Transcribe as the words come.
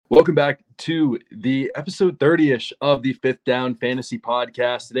Welcome back to the episode 30-ish of the Fifth Down Fantasy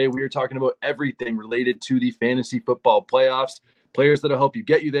Podcast. Today we are talking about everything related to the fantasy football playoffs, players that'll help you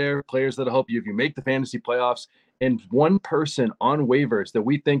get you there, players that'll help you if you make the fantasy playoffs, and one person on waivers that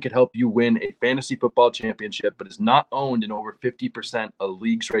we think could help you win a fantasy football championship, but is not owned in over 50% of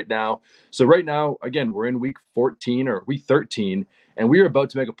leagues right now. So right now, again, we're in week 14 or week 13, and we are about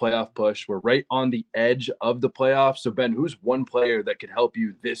to make a playoff push. We're right on the edge of the playoffs. So, Ben, who's one player that could help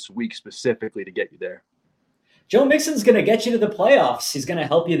you this week specifically to get you there? Joe Mixon's going to get you to the playoffs. He's going to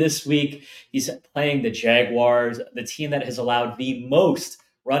help you this week. He's playing the Jaguars, the team that has allowed the most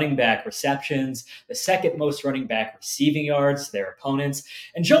running back receptions, the second most running back receiving yards to their opponents.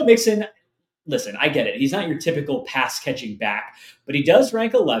 And Joe Mixon, listen, I get it. He's not your typical pass-catching back, but he does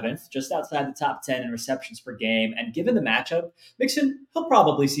rank 11th, just outside the top 10 in receptions per game. And given the matchup, Mixon, he'll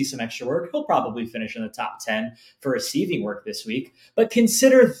probably see some extra work. He'll probably finish in the top 10 for receiving work this week. But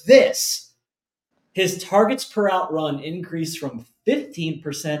consider this. His targets per out run increased from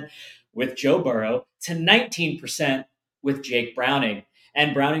 15% with Joe Burrow to 19% with Jake Browning.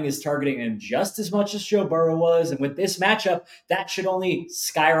 And Browning is targeting him just as much as Joe Burrow was. And with this matchup, that should only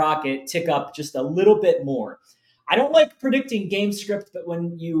skyrocket, tick up just a little bit more. I don't like predicting game script, but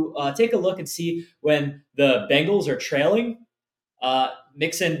when you take a look and see when the Bengals are trailing,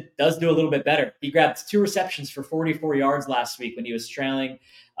 Mixon does do a little bit better. He grabbed 2 receptions for 44 yards last week when he was trailing.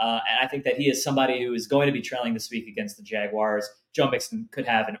 And I think that he is somebody who is going to be trailing this week against the Jaguars. Joe Mixon could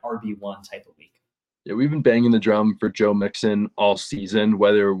have an RB1 type of week. Yeah, we've been banging the drum for Joe Mixon all season,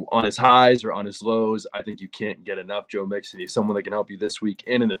 whether on his highs or on his lows. I think you can't get enough Joe Mixon. He's someone that can help you this week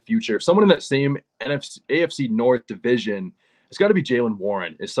and in the future. Someone in that same AFC North division, it's got to be Jaylen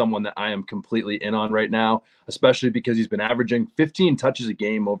Warren, is someone that I am completely in on right now, especially because he's been averaging 15 touches a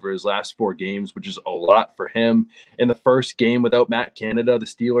game over his last 4 games, which is a lot for him. In the first game without Matt Canada, the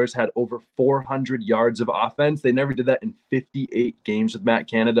Steelers had over 400 yards of offense. They never did that in 58 games with Matt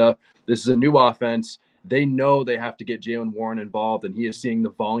Canada. This is a new offense. They know they have to get Jaylen Warren involved, and he is seeing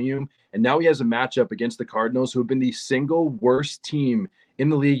the volume. And now he has a matchup against the Cardinals, who have been the single worst team in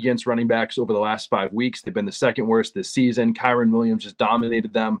the league against running backs over the last 5 weeks. They've been the second worst this season. Kyren Williams just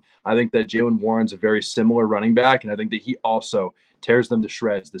dominated them. I think that Jaylen Warren's a very similar running back, and I think that he also tears them to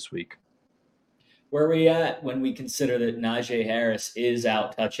shreds this week. Where are we at when we consider that Najee Harris is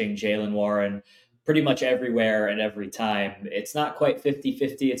out touching Jaylen Warren pretty much everywhere and every time? It's not quite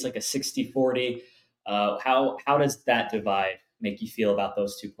 50-50. It's like a 60-40. How does that divide make you feel about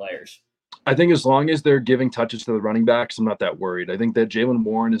those two players? I think as long as they're giving touches to the running backs, I'm not that worried. I think that Jaylen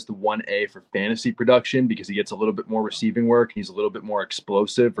Warren is the 1A for fantasy production because he gets a little bit more receiving work. He's a little bit more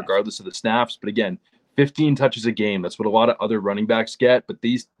explosive regardless of the snaps. But again, 15 touches a game. That's what a lot of other running backs get. But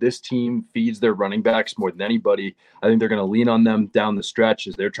this team feeds their running backs more than anybody. I think they're going to lean on them down the stretch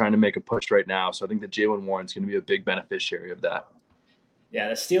as they're trying to make a push right now. So I think that Jaylen Warren's going to be a big beneficiary of that. Yeah,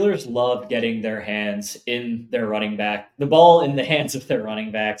 the Steelers love getting their hands in their running back, the ball in the hands of their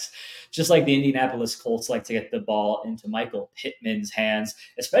running backs, just like the Indianapolis Colts like to get the ball into Michael Pittman's hands,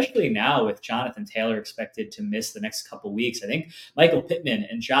 especially now with Jonathan Taylor expected to miss the next couple weeks. I think Michael Pittman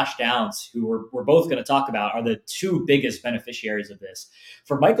and Josh Downs, who we're both going to talk about, are the 2 biggest beneficiaries of this.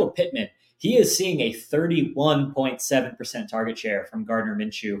 For Michael Pittman, he is seeing a 31.7% target share from Gardner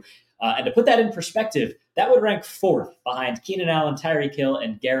Minshew. And to put that in perspective, that would rank 4th behind Keenan Allen, Tyreek Hill,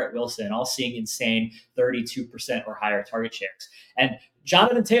 and Garrett Wilson, all seeing insane 32% or higher target shares. And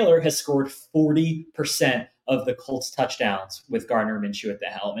Jonathan Taylor has scored 40% of the Colts touchdowns with Gardner Minshew at the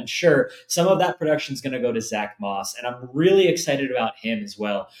helm. And sure, some of that production is going to go to Zach Moss, and I'm really excited about him as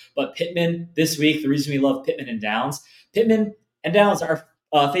well. But Pittman this week, the reason we love Pittman and Downs are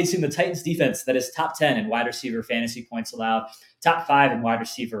facing the Titans defense that is top 10 in wide receiver fantasy points allowed, top 5 in wide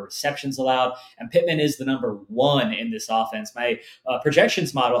receiver receptions allowed, and Pittman is the number 1 in this offense. My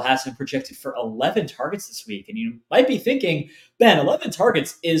projections model has him projected for 11 targets this week, and you might be thinking, Ben, 11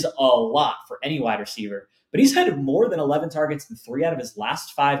 targets is a lot for any wide receiver, but he's had more than 11 targets in 3 out of his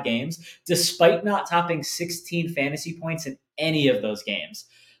last 5 games, despite not topping 16 fantasy points in any of those games.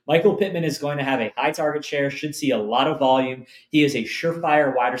 Michael Pittman is going to have a high target share, should see a lot of volume. He is a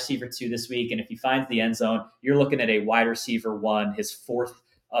surefire wide receiver 2 this week, and if he finds the end zone, you're looking at a wide receiver 1, his 4th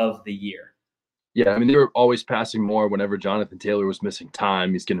of the year. Yeah, I mean, they were always passing more whenever Jonathan Taylor was missing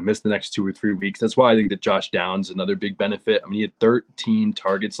time. He's going to miss the next 2 or 3 weeks. That's why I think that Josh Downs, another big benefit. I mean, he had 13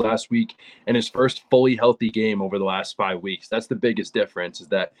 targets last week and his first fully healthy game over the last 5 weeks. That's the biggest difference, is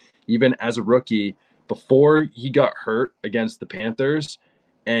that even as a rookie, before he got hurt against the Panthers,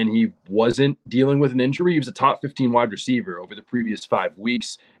 and he wasn't dealing with an injury. He was a top 15 wide receiver over the previous 5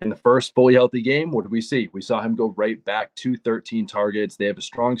 weeks. In the first fully healthy game, what did we see? We saw him go right back to 13 targets. They have a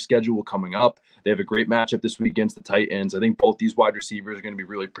strong schedule coming up. They have a great matchup this week against the Titans. I think both these wide receivers are going to be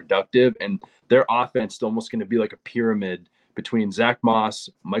really productive, and their offense is almost going to be like a pyramid between Zach Moss,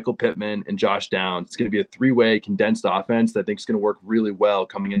 Michael Pittman, and Josh Downs. It's going to be a three-way condensed offense that I think is going to work really well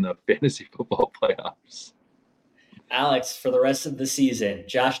coming in the fantasy football playoffs. Alex, for the rest of the season,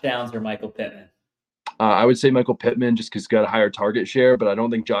 Josh Downs or Michael Pittman? I would say Michael Pittman just because he's got a higher target share, but I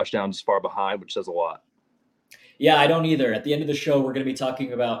don't think Josh Downs is far behind, which says a lot. Yeah, I don't either. At the end of the show, we're going to be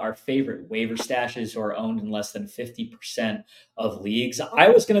talking about our favorite waiver stashes who are owned in less than 50% of leagues. I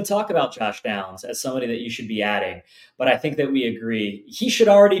was going to talk about Josh Downs as somebody that you should be adding, but I think that we agree he should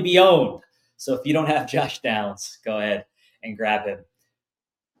already be owned. So if you don't have Josh Downs, go ahead and grab him.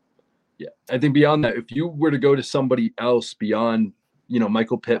 Yeah, I think beyond that, if you were to go to somebody else beyond,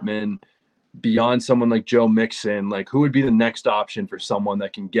 Michael Pittman, beyond someone like Joe Mixon, like who would be the next option for someone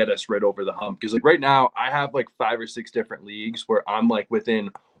that can get us right over the hump? Because like right now, I have like 5 or 6 different leagues where I'm like within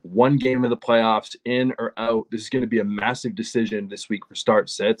one game of the playoffs, in or out. This is going to be a massive decision this week for start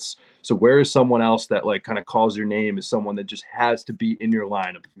sits. So where is someone else that like kind of calls your name as someone that just has to be in your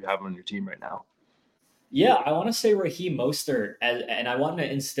lineup if you have him on your team right now? Yeah, I want to say Raheem Mostert, and I want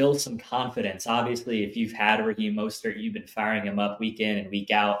to instill some confidence. Obviously, if you've had Raheem Mostert, you've been firing him up week in and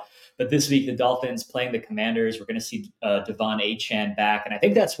week out. But this week, the Dolphins playing the Commanders, we're going to see Devon Achane back, and I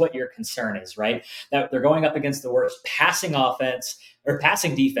think that's what your concern is, right? That they're going up against the worst passing offense or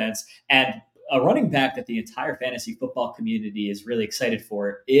passing defense, and a running back that the entire fantasy football community is really excited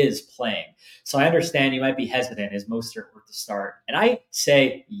for is playing. So I understand you might be hesitant. Is Mostert worth the start? And I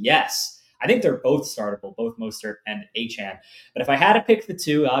say yes. I think they're both startable, both Mostert and Achane. But if I had to pick the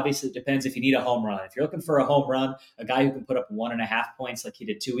two, obviously it depends if you need a home run. If you're looking for a home run, a guy who can put up 1.5 points like he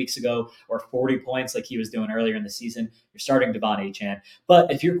did 2 weeks ago, or 40 points like he was doing earlier in the season, you're starting Devon Achane.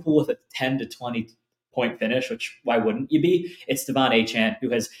 But if you're cool with a 10 to 20 point finish, which why wouldn't you be? It's Devon Achane, who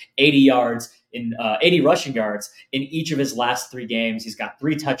has 80 rushing yards in each of his last 3 games. He's got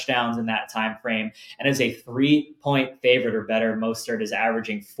 3 touchdowns in that time frame, and as a 3-point favorite or better, Mostert is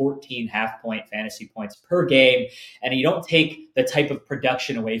averaging 14 half-point fantasy points per game, and you don't take the type of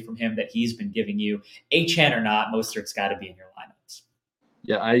production away from him that he's been giving you. Achane or not, Mostert's got to be in your lineups.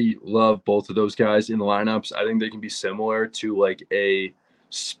 Yeah, I love both of those guys in the lineups. I think they can be similar to like a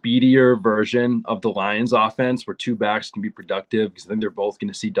speedier version of the Lions offense where 2 backs can be productive because I think they're both going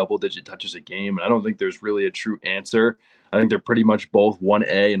to see double-digit touches a game. And I don't think there's really a true answer. I think they're pretty much both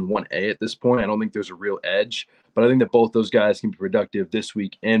 1A and 1A at this point. I don't think there's a real edge, but I think that both those guys can be productive this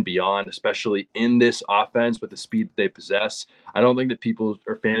week and beyond, especially in this offense with the speed that they possess. I don't think that people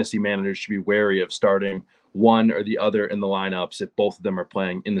or fantasy managers should be wary of starting one or the other in the lineups if both of them are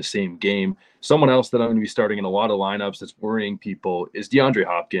playing in the same game. Someone else that I'm going to be starting in a lot of lineups that's worrying people is DeAndre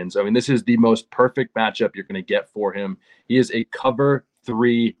Hopkins. I mean, this is the most perfect matchup you're going to get for him. He is a cover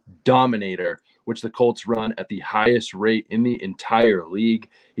 3 dominator, which the Colts run at the highest rate in the entire league.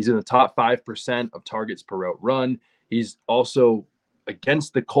 He's in the top 5% of targets per route run. He's also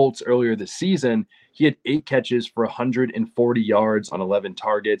against the Colts earlier this season. He had 8 catches for 140 yards on 11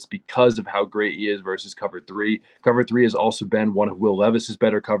 targets because of how great he is versus cover 3. Cover 3 has also been one of Will Levis's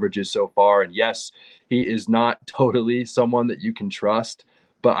better coverages so far. And yes, he is not totally someone that you can trust,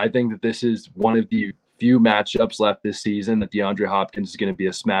 but I think that this is one of the few matchups left this season that DeAndre Hopkins is going to be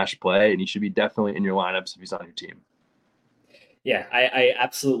a smash play, and he should be definitely in your lineups if he's on your team. Yeah, I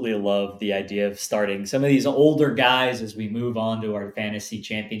absolutely love the idea of starting some of these older guys as we move on to our fantasy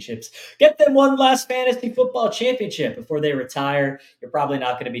championships. Get them one last fantasy football championship before they retire. You're probably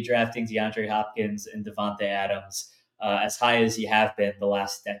not going to be drafting DeAndre Hopkins and Devontae Adams as high as you have been the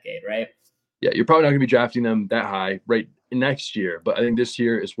last decade, right? Yeah, you're probably not going to be drafting them that high right next year, but I think this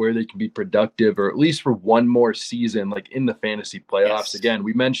year is where they can be productive, or at least for one more season, like in the fantasy playoffs. Yes. Again,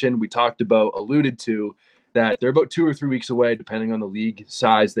 we talked about, alluded to that they're about 2 or 3 weeks away, depending on the league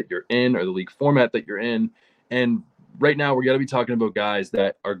size that you're in or the league format that you're in. And right now, we're going to be talking about guys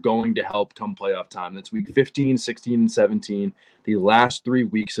that are going to help come playoff time. That's week 15, 16, and 17, the last 3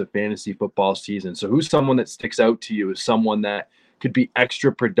 weeks of fantasy football season. So who's someone that sticks out to you as someone that could be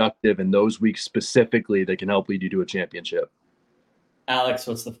extra productive in those weeks specifically that can help lead you to a championship? Alex,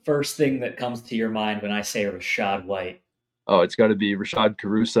 what's the first thing that comes to your mind when I say Rachaad White? Oh, it's got to be Rachaad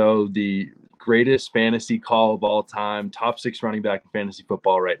Caruso, the greatest fantasy call of all time, top 6 running back in fantasy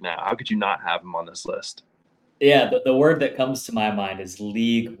football right now. How could you not have him on this list? Yeah, the word that comes to my mind is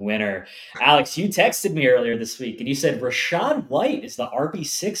league winner. Alex, you texted me earlier this week and you said Rachaad White is the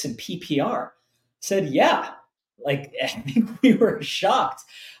RB6 in PPR. Said, yeah. like, I think we were shocked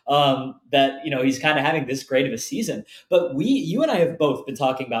that, he's kind of having this great of a season. But you and I have both been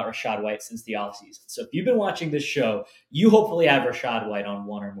talking about Rachaad White since the offseason. So if you've been watching this show, you hopefully have Rachaad White on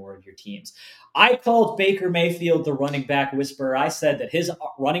one or more of your teams. I called Baker Mayfield the running back whisperer. I said that his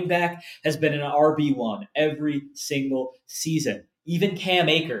running back has been an RB1 every single season. Even Cam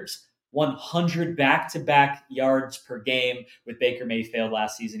Akers, 100 back-to-back yards per game with Baker Mayfield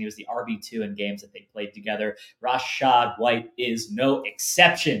last season. He was the RB2 in games that they played together. Rachaad White is no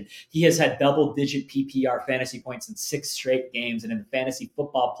exception. He has had double-digit PPR fantasy points in 6 straight games, and in the fantasy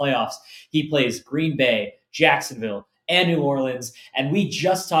football playoffs, he plays Green Bay, Jacksonville, and New Orleans. And we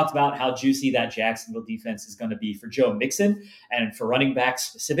just talked about how juicy that Jacksonville defense is going to be for Joe Mixon and for running backs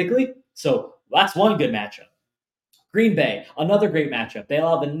specifically. So that's one good matchup. Green Bay, another great matchup. They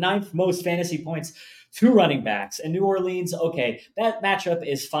allow the 9th most fantasy points to running backs. And New Orleans, okay, that matchup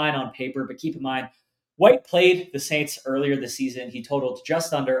is fine on paper, but keep in mind, White played the Saints earlier this season. He totaled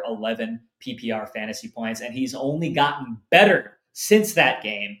just under 11 PPR fantasy points, and he's only gotten better since that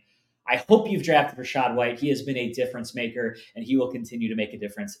game. I hope you've drafted Rachaad White. He has been a difference maker, and he will continue to make a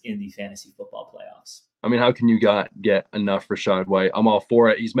difference in the fantasy football playoffs. I mean, how can you get enough Rachaad White? I'm all for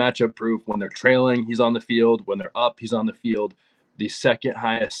it. He's matchup proof. When they're trailing, he's on the field. When they're up, he's on the field. The second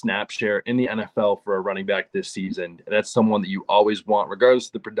highest snap share in the NFL for a running back this season. That's someone that you always want, regardless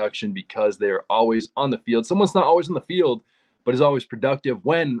of the production, because they are always on the field. Someone's not always on the field, but is always productive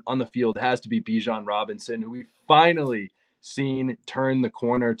when on the field. Has to be Bijan Robinson, who we finally seen turn the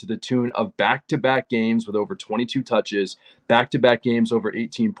corner to the tune of back-to-back games with over 22 touches, back-to-back games over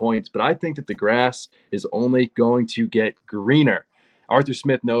 18 points. But I think that the grass is only going to get greener. Arthur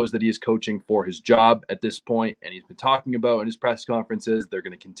Smith knows that he is coaching for his job at this point, and he's been talking about in his press conferences they're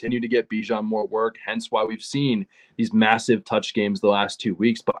going to continue to get Bijan more work, hence why we've seen these massive touch games the last 2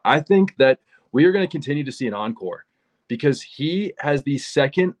 weeks. But I think that we are going to continue to see an encore, because he has the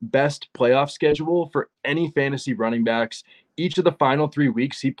second best playoff schedule for any fantasy running backs. Each of the final 3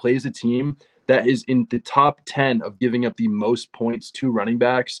 weeks, he plays a team that is in the top 10 of giving up the most points to running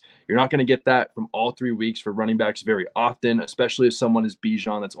backs. You're not going to get that from all 3 weeks for running backs very often, especially as someone as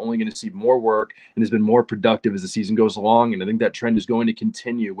Bijan that's only going to see more work and has been more productive as the season goes along. And I think that trend is going to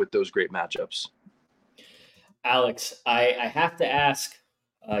continue with those great matchups. Alex, I have to ask,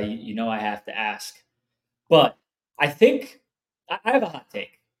 I have to ask, but I think I have a hot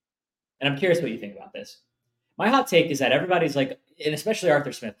take, and I'm curious what you think about this. My hot take is that everybody's like, and especially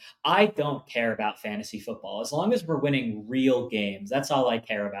Arthur Smith, I don't care about fantasy football. As long as we're winning real games, that's all I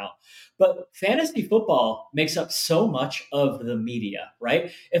care about. But fantasy football makes up so much of the media,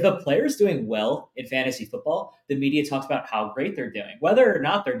 right? If a player's doing well in fantasy football, the media talks about how great they're doing, whether or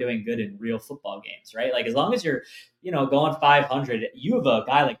not they're doing good in real football games, right? Like, as long as you're, going 500, you have a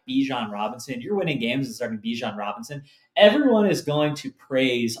guy like Bijan Robinson, you're winning games and starting Bijan Robinson, everyone is going to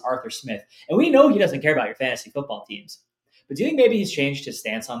praise Arthur Smith. And we know he doesn't care about your fantasy football teams. But do you think maybe he's changed his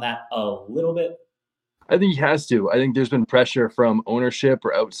stance on that a little bit? I think he has to. I think there's been pressure from ownership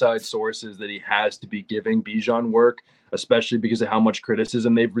or outside sources that he has to be giving Bijan work, especially because of how much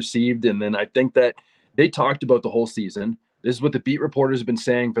criticism they've received. And then I think that they talked about the whole season. This is what the beat reporters have been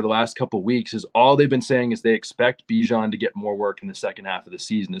saying for the last couple of weeks, is all they've been saying is they expect Bijan to get more work in the second half of the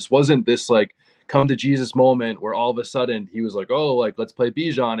season. This wasn't this like come to Jesus moment where all of a sudden he was like, oh, like, let's play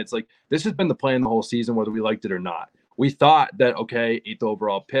Bijan. It's like, this has been the plan the whole season, whether we liked it or not. We thought that, okay, 8th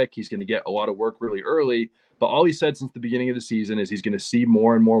overall pick, he's going to get a lot of work really early. But all he said since the beginning of the season is he's going to see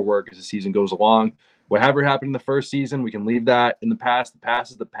more and more work as the season goes along. Whatever happened in the first season, we can leave that in the past. The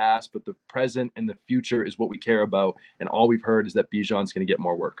past is the past, but the present and the future is what we care about. And all we've heard is that Bijan's going to get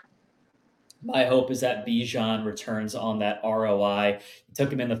more work. My hope is that Bijan returns on that ROI. You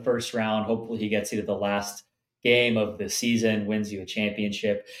took him in the first round. Hopefully he gets you to the last game of the season, wins you a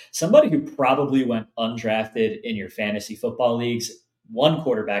championship. Somebody who probably went undrafted in your fantasy football leagues, 1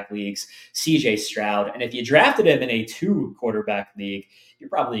 quarterback leagues, CJ Stroud. And if you drafted him in a 2 quarterback league, you're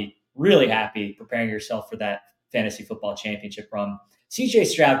probably really happy preparing yourself for that fantasy football championship run. CJ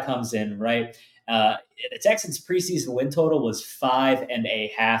Stroud comes in, right? The Texans' preseason win total was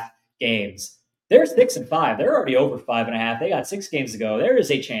 5.5 games. They're 6-5. They're already over 5.5. They got 6 games to go. There is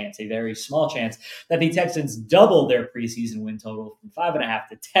a chance, a very small chance, that the Texans double their preseason win total from 5.5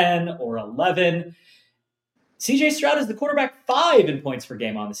 to 10 or 11. CJ Stroud is the quarterback 5 in points per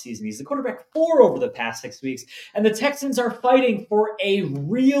game on the season. He's the quarterback 4 over the past 6 weeks. And the Texans are fighting for a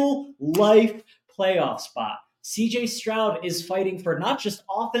real life playoff spot. CJ Stroud is fighting for not just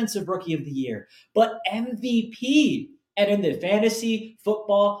Offensive Rookie of the Year, but MVP. And in the fantasy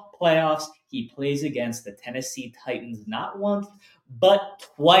football playoffs, he plays against the Tennessee Titans not once, but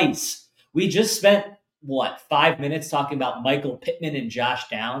twice. We just spent 5 minutes talking about Michael Pittman and Josh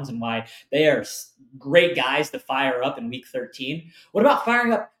Downs and why they are great guys to fire up in week 13. What about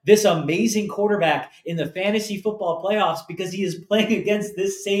firing up this amazing quarterback in the fantasy football playoffs because he is playing against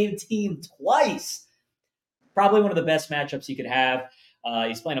this same team twice? Probably one of the best matchups you could have.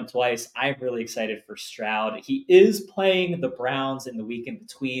 He's playing them twice. I'm really excited for Stroud. He is playing the Browns in the week in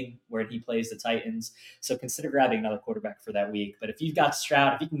between where he plays the Titans. So consider grabbing another quarterback for that week. But if you've got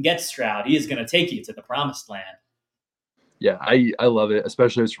Stroud, if you can get Stroud, he is going to take you to the promised land. Yeah, I love it,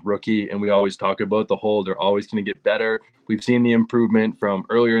 especially as rookie. And we always talk about the whole, they're always going to get better. We've seen the improvement from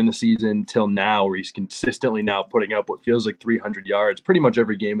earlier in the season till now, where he's consistently now putting up what feels like 300 yards pretty much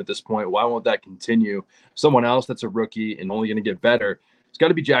every game at this point. Why won't that continue? Someone else that's a rookie and only going to get better, it's got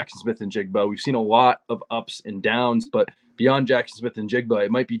to be Jaxon Smith-Njigba. We've seen a lot of ups and downs, but beyond Jaxon Smith-Njigba,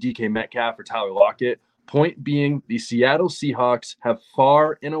 it might be DK Metcalf or Tyler Lockett. Point being, the Seattle Seahawks have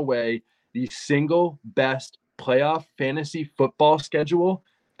far and away the single best playoff fantasy football schedule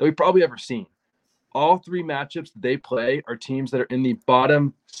that we've probably ever seen. All three matchups that they play are teams that are in the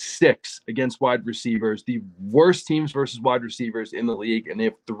bottom 6 against wide receivers, the worst teams versus wide receivers in the league, and they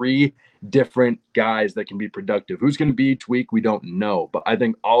have 3 different guys that can be productive. Who's going to be each week, we don't know, but I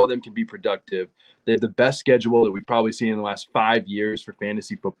think all of them can be productive. They have the best schedule that we've probably seen in the last 5 years for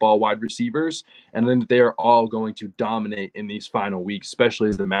fantasy football wide receivers, and then they are all going to dominate in these final weeks, especially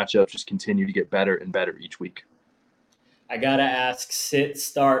as the matchups just continue to get better and better each week. I got to ask, sit,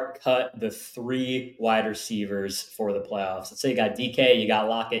 start, cut the 3 wide receivers for the playoffs. Let's say you got DK, you got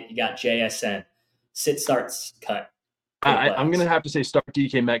Lockett, you got JSN. Sit, start, cut. I'm going to have to say start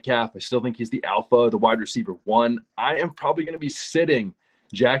DK Metcalf. I still think he's the alpha, the wide receiver 1. I am probably going to be sitting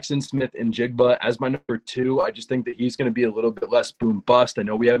Jaxon Smith-Njigba as my number 2. I just think that he's going to be a little bit less boom bust. I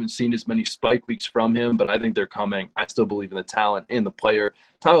know we haven't seen as many spike weeks from him, but I think they're coming. I still believe in the talent and the player.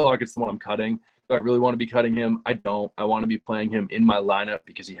 Tyler Lockett's the one I'm cutting. I really want to be cutting him. I don't. I want to be playing him in my lineup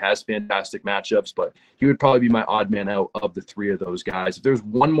because he has fantastic matchups, but he would probably be my odd man out of the 3 of those guys. If there's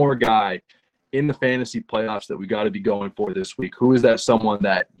one more guy in the fantasy playoffs that we got to be going for this week, who is that someone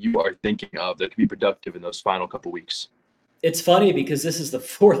that you are thinking of that could be productive in those final couple weeks? It's funny because this is the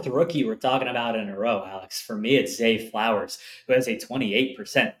 4th rookie we're talking about in a row, Alex. For me, it's Zay Flowers, who has a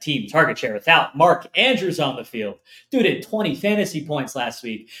 28% team target share without Mark Andrews on the field. Dude had 20 fantasy points last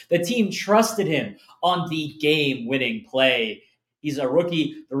week. The team trusted him on the game-winning play. He's a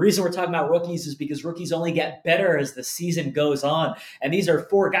rookie. The reason we're talking about rookies is because rookies only get better as the season goes on. And these are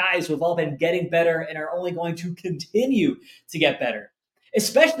 4 guys who have all been getting better and are only going to continue to get better,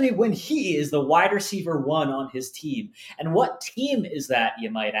 especially when he is the wide receiver 1 on his team. And what team is that, you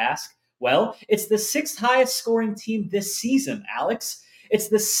might ask? Well, it's the 6th highest scoring team this season, Alex. It's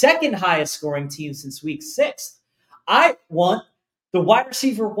the 2nd highest scoring team since week 6. I want the wide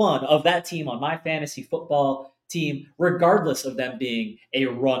receiver 1 of that team on my fantasy football team, regardless of them being a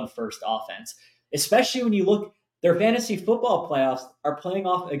run-first offense. Especially when you look, their fantasy football playoffs are playing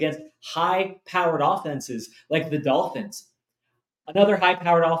off against high-powered offenses like the Dolphins, another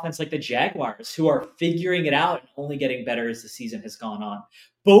high-powered offense like the Jaguars, who are figuring it out and only getting better as the season has gone on.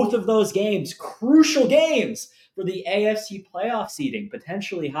 Both of those games, crucial games for the AFC playoff seeding,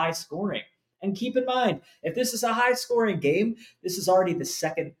 potentially high scoring. And keep in mind, if this is a high-scoring game, this is already the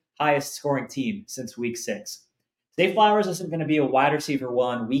 2nd highest scoring team since week 6. Zay Flowers isn't going to be a wide receiver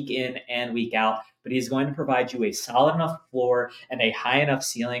 1 week in and week out, but he's going to provide you a solid enough floor and a high enough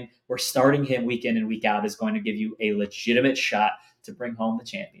ceiling where starting him week in and week out is going to give you a legitimate shot to bring home the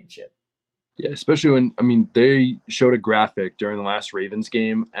championship. Yeah, especially when, they showed a graphic during the last Ravens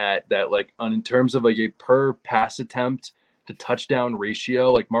game at that, in terms of a per pass attempt to touchdown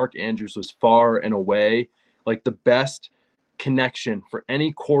ratio, Mark Andrews was far and away the best connection for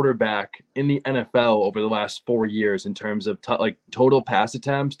any quarterback in the NFL over the last 4 years in terms of total pass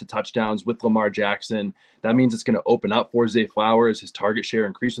attempts to touchdowns with Lamar Jackson. That means it's going to open up for Zay Flowers. His target share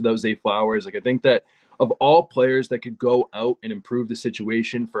increased without Zay Flowers. I think that of all players that could go out and improve the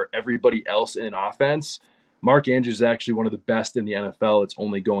situation for everybody else in offense, Mark Andrews is actually one of the best in the NFL. It's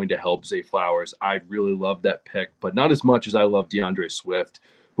only going to help Zay Flowers. I really love that pick, but not as much as I love DeAndre Swift,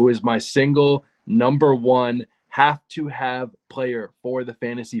 who is my single number 1 have-to-have player for the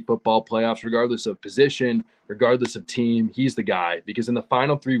fantasy football playoffs, regardless of position, regardless of team. He's the guy, because in the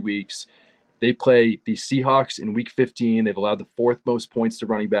final 3 weeks, they play the Seahawks in week 15. They've allowed the 4th most points to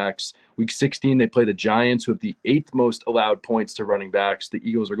running backs. Week 16, they play the Giants, who have the 8th most allowed points to running backs. The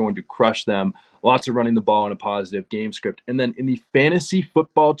Eagles are going to crush them. Lots of running the ball in a positive game script. And then in the fantasy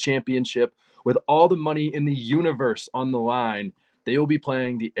football championship, with all the money in the universe on the line, They will be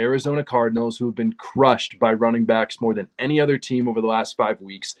playing the Arizona Cardinals, who have been crushed by running backs more than any other team over the last 5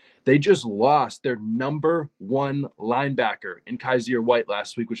 weeks. They just lost their number one linebacker in Rachaad White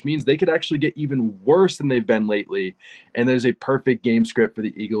last week, which means they could actually get even worse than they've been lately. And there's a perfect game script for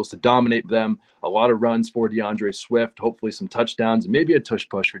the Eagles to dominate them. A lot of runs for DeAndre Swift, hopefully some touchdowns, and maybe a tush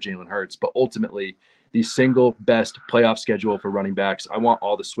push for Jalen Hurts. But ultimately, the single best playoff schedule for running backs. I want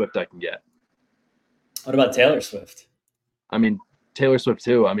all the Swift I can get. What about Taylor Swift? I mean, Taylor Swift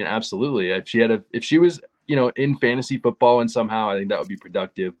too. I mean, absolutely. If she was, in fantasy football and somehow, I think that would be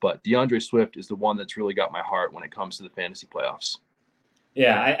productive. But DeAndre Swift is the one that's really got my heart when it comes to the fantasy playoffs.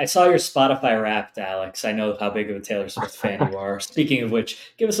 Yeah, I saw your Spotify Wrapped, Alex. I know how big of a Taylor Swift fan you are. Speaking of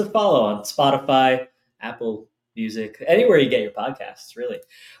which, give us a follow on Spotify, Apple Music, anywhere you get your podcasts, really.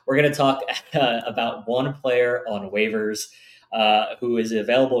 We're going to talk about one player on waivers who is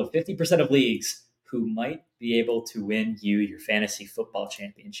available in 50% of leagues who might be able to win you your fantasy football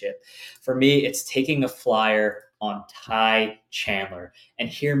championship. For me, it's taking a flyer on Ty Chandler. And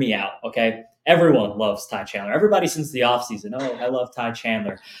hear me out, okay? Everyone loves Ty Chandler. Everybody since the offseason, I love Ty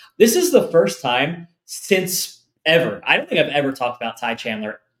Chandler. This is the first time since ever. I don't think I've ever talked about Ty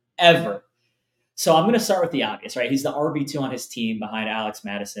Chandler ever. So I'm going to start with the obvious, right? He's the RB2 on his team behind Alex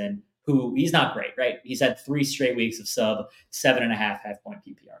Madison, who he's not great, right? He's had 3 straight weeks of sub 7.5 half-point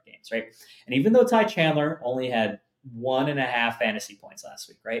PPR games, right? And even though Ty Chandler only had 1.5 fantasy points last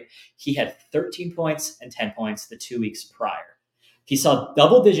week, right? He had 13 points and 10 points the 2 weeks prior. He saw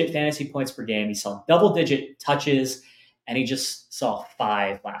double-digit fantasy points per game. He saw double-digit touches, and he just saw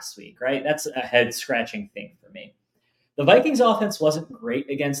 5 last week, right? That's a head-scratching thing for me. The Vikings offense wasn't great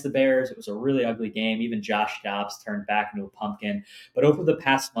against the Bears. It was a really ugly game. Even Josh Dobbs turned back into a pumpkin. But over the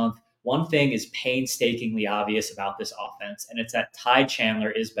past month, one thing is painstakingly obvious about this offense, and it's that Ty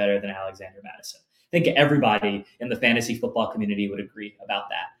Chandler is better than Alexander Madison. I think everybody in the fantasy football community would agree about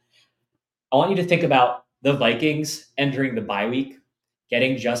that. I want you to think about the Vikings entering the bye week,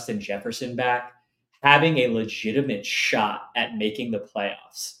 getting Justin Jefferson back, having a legitimate shot at making the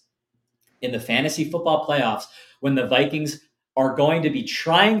playoffs. In the fantasy football playoffs, when the Vikings are going to be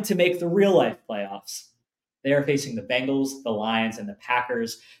trying to make the real life playoffs, they are facing the Bengals, the Lions, and the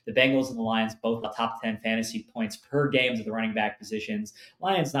Packers. The Bengals and the Lions both the top 10 fantasy points per game to the running back positions.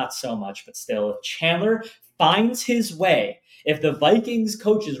 Lions not so much, but still, if Chandler finds his way, if the Vikings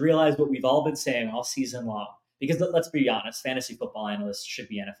coaches realize what we've all been saying all season long, because let's be honest, fantasy football analysts should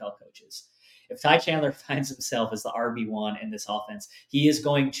be NFL coaches. If Ty Chandler finds himself as the RB1 in this offense, he is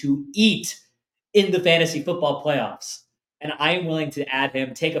going to eat in the fantasy football playoffs. And I am willing to add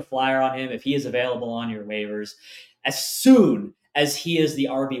him, take a flyer on him if he is available on your waivers. As soon as he is the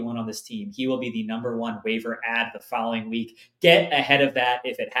RB1 on this team, he will be the number 1 waiver add the following week. Get ahead of that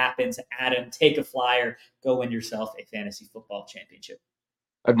if it happens. Add him, take a flyer, go win yourself a fantasy football championship.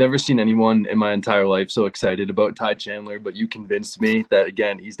 I've never seen anyone in my entire life so excited about Ty Chandler, but you convinced me that,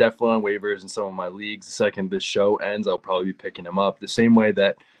 again, he's definitely on waivers in some of my leagues. The second this show ends, I'll probably be picking him up. The same way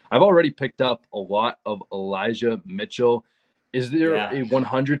that I've already picked up a lot of Elijah Mitchell. Is there a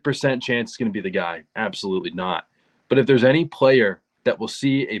 100% chance it's going to be the guy? Absolutely not. But if there's any player that will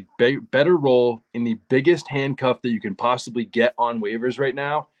see a better role in the biggest handcuff that you can possibly get on waivers right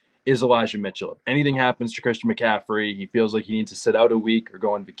now, is Elijah Mitchell. If anything happens to Christian McCaffrey, he feels like he needs to sit out a week or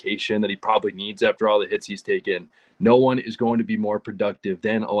go on vacation that he probably needs after all the hits he's taken. No one is going to be more productive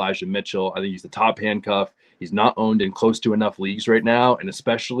than Elijah Mitchell. I think he's the top handcuff. He's not owned in close to enough leagues right now, and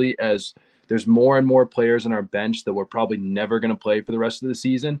especially as there's more and more players on our bench that we're probably never going to play for the rest of the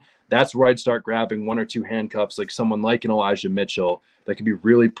season, that's where I'd start grabbing 1 or 2 handcuffs, like someone like an Elijah Mitchell that could be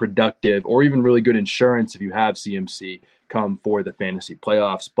really productive or even really good insurance if you have CMC come for the fantasy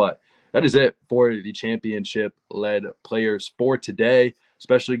playoffs. But that is it for the championship-led players for today,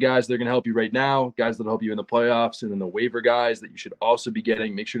 especially guys that are going to help you right now, guys that will help you in the playoffs, and then the waiver guys that you should also be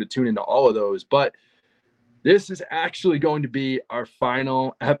getting. Make sure to tune into all of those. But this is actually going to be our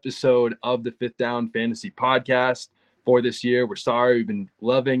final episode of the Fifth Down Fantasy Podcast for this year. We're sorry. We've been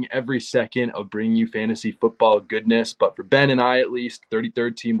loving every second of bringing you fantasy football goodness. But for Ben and I, at least,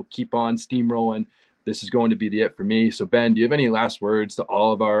 33rd team will keep on steamrolling. This is going to be the it for me. So, Ben, do you have any last words to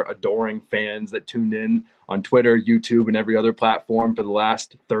all of our adoring fans that tuned in on Twitter, YouTube, and every other platform for the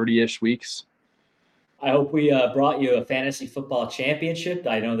last 30-ish weeks? I hope we brought you a fantasy football championship.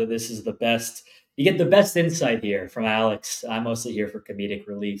 I know that this is the best. You get the best insight here from Alex. I'm mostly here for comedic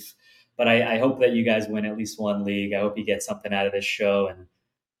relief. But I hope that you guys win at least one league. I hope you get something out of this show. And,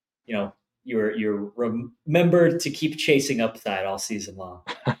 you're remembered to keep chasing upside all season long.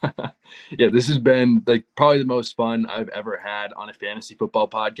 Yeah, this has been probably the most fun I've ever had on a fantasy football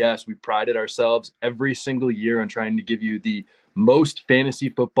podcast. We prided ourselves every single year on trying to give you the most fantasy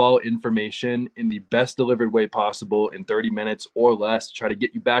football information in the best delivered way possible in 30 minutes or less to try to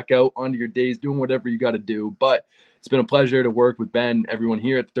get you back out onto your days doing whatever you got to do. But it's been a pleasure to work with Ben, everyone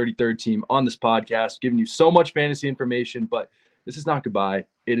here at the 33rd team on this podcast, giving you so much fantasy information. But this is not goodbye.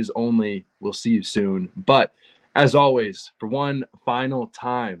 It is only we'll see you soon. But as always, for one final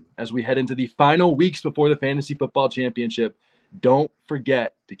time, as we head into the final weeks before the Fantasy Football Championship, don't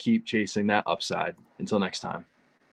forget to keep chasing that upside. Until next time.